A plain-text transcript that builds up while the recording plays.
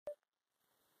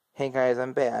Hey guys,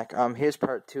 I'm back. Here's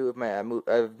part 2 of my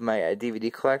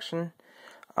DVD collection.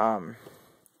 Right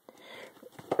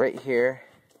here,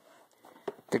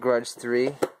 The Grudge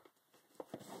 3,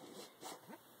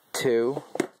 2,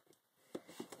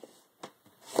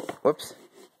 whoops,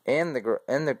 and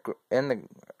the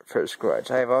first Grudge.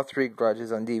 I have all 3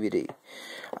 Grudges on DVD.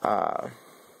 An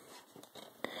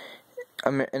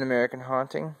American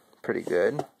Haunting, pretty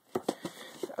good.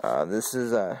 This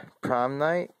is Prom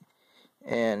Night.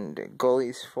 And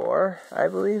Goalies 4, I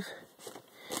believe.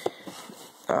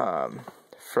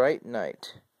 Fright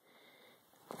Night,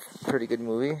 pretty good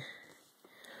movie.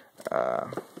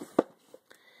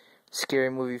 Scary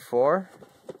Movie 4.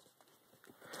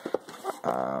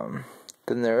 The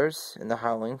Nurse and the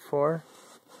Howling 4.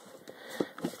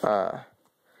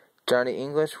 Johnny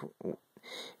English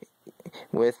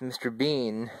with Mr.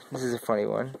 Bean. This is a funny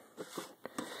one.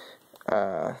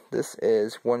 This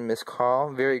is One Missed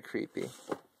Call, very creepy.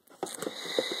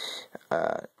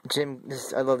 I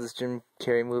love this Jim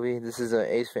Carrey movie. This is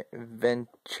Ace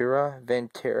Ventura. I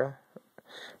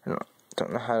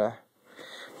don't know how to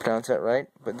pronounce that right,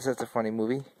 but this is a funny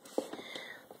movie.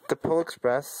 The Pole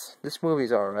Express. This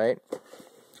movie's alright.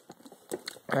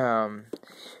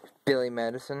 Billy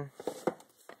Madison.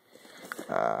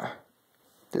 The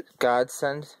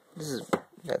Godsend.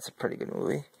 That's a pretty good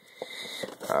movie.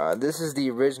 This is the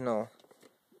original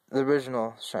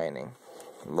Shining.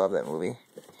 Love that movie.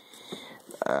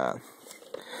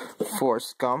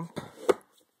 Forrest Gump.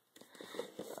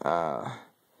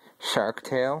 Shark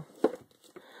Tale.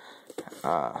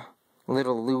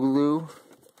 Little Lulu.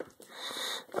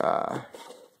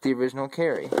 The original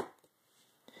Carrie.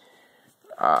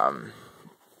 On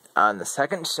the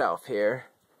second shelf here,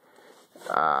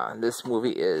 this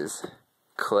movie is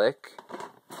Click.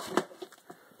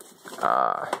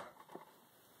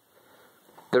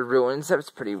 The Ruins,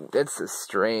 that's a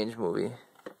strange movie.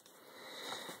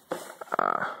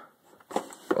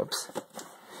 Whoops.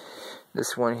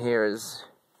 This one here is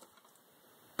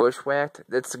Bushwhacked.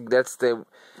 That's the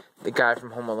guy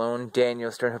from Home Alone, Daniel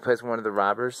Stern, who plays one of the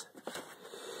robbers.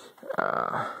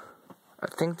 I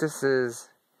think this is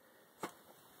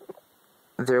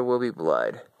There Will Be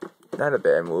Blood. Not a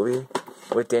bad movie,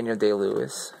 with Daniel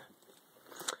Day-Lewis.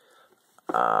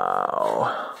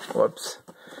 Whoops.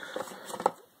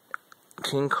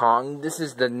 King Kong. This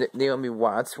is the Naomi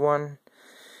Watts one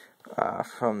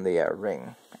from the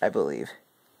Ring, I believe.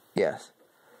 Yes.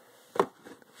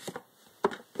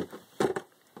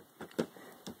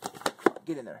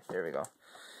 Get in there. There we go.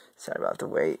 Sorry about the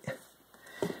wait.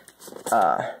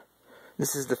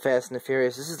 This is the Fast and the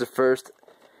Furious. This is the first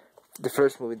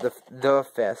movie, the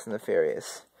Fast and the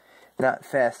Furious, not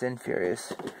Fast and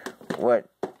Furious. What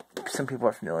some people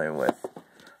are familiar with.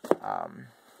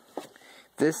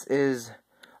 This is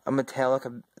a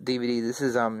Metallica DVD. This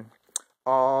is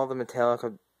all the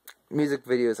Metallica music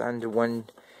videos onto one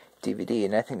DVD,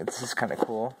 and I think this is kind of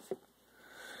cool.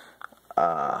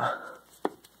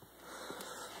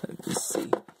 Let's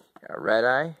see. Red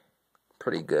Eye,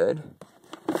 pretty good.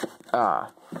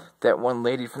 That one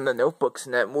lady from The Notebook's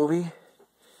in that movie.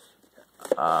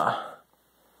 The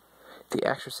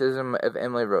Exorcism of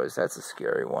Emily Rose. That's a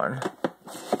scary one.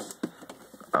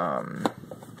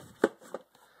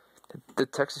 The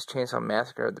Texas Chainsaw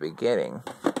Massacre at the beginning.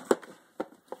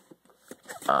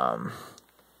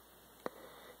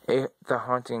 The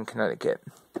Haunting in Connecticut,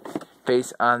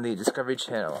 based on the Discovery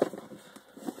Channel.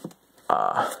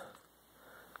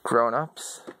 Grown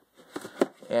Ups,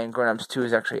 and Grown Ups 2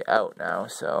 is actually out now.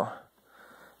 So,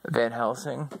 Van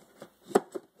Helsing.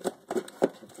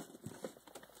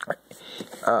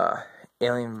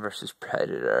 Alien vs.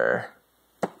 Predator.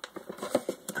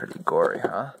 Pretty gory,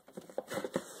 huh?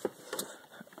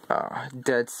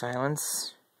 Dead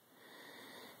Silence.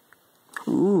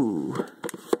 Ooh.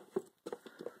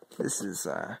 This is,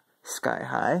 Sky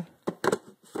High.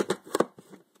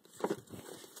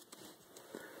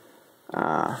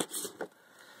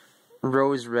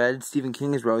 Rose Red. Stephen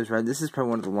King's Rose Red. This is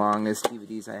probably one of the longest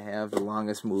DVDs I have. The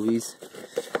longest movies.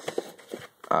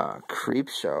 Creep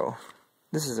Show.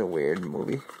 This is a weird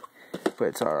movie, but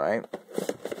it's alright.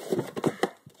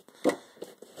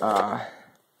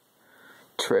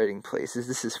 Trading Places.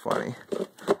 This is funny.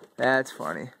 That's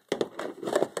funny.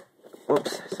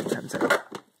 Whoops. Sometimes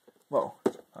whoa.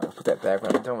 I'll put that back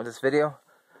when I'm done with this video.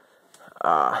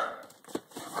 Friday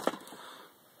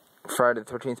the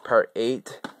 13th, Part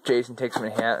 8. Jason Takes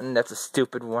Manhattan. That's a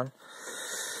stupid one.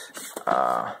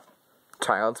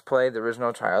 Child's Play. The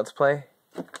original Child's Play.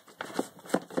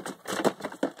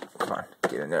 Come on.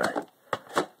 Get in there.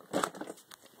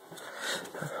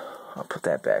 I'll put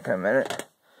that back in a minute.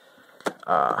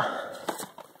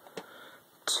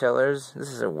 Chillers. This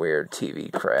is a weird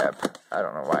TV crap. I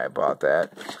don't know why I bought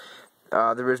that.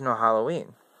 The original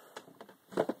Halloween.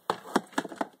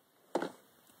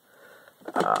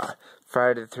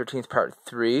 Friday the 13th Part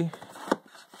 3.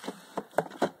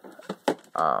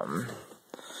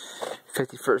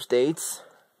 51st Dates.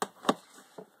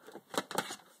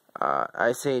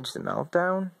 Ice Age: The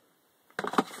Meltdown.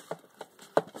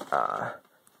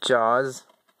 Jaws.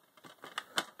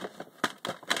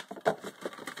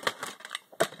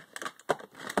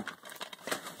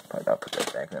 I'll put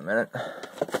that back in a minute.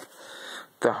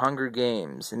 The Hunger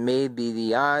Games. May be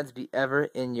the odds be ever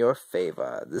in your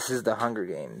favor. This is The Hunger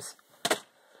Games.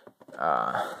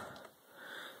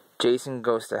 Jason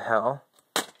Goes to Hell.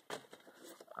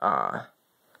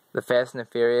 The Fast and the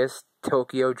Furious.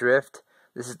 Tokyo Drift.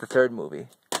 This is the third movie.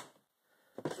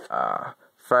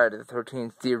 Friday the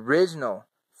 13th. The original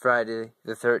Friday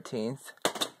the 13th.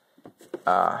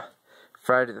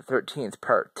 Friday the 13th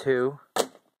Part 2.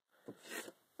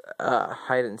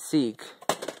 Hide and Seek.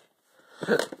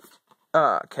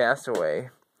 Castaway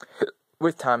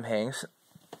with Tom Hanks.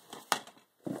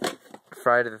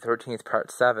 Friday the 13th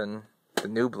Part 7. The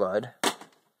New Blood.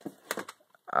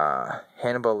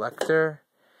 Hannibal Lecter.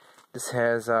 This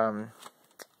has The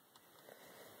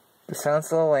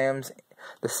Silence of the Lambs.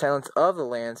 The Silence of the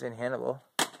Lambs in Hannibal.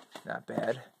 Not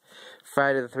bad.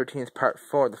 Friday the 13th Part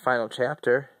 4. The Final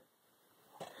Chapter.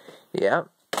 Yep.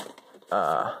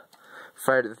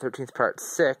 Friday the 13th Part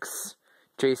 6.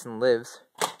 Jason Lives.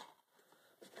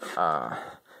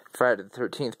 Friday the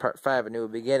 13th Part 5. A New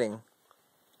Beginning.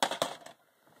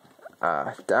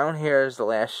 Down here is The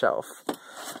Last Shelf.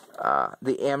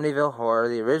 The Amityville Horror,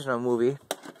 the original movie.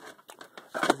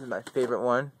 This is my favorite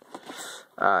one.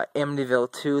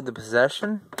 Amityville 2, The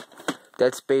Possession.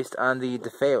 That's based on the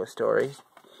DeFeo story.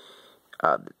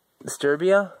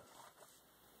 Disturbia.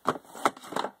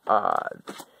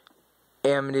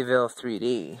 Amityville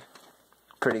 3D.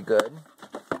 Pretty good.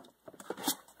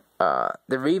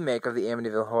 The remake of the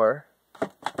Amityville Horror.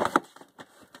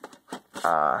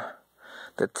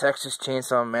 The Texas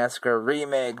Chainsaw Massacre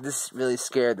remake. This really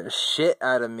scared the shit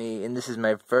out of me, and this is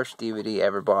my first DVD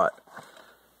ever bought.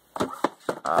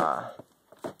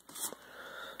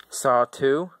 Saw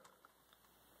 2,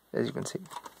 as you can see. Did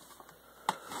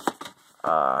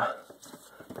I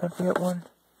forget one?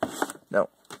 No.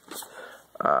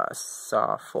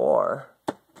 Saw 4.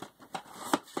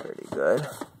 Pretty good.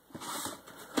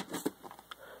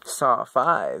 Saw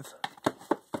 5.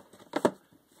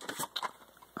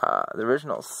 The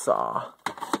original Saw.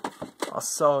 I'll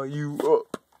saw you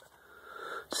up.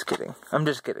 Just kidding. I'm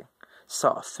just kidding.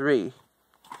 Saw 3.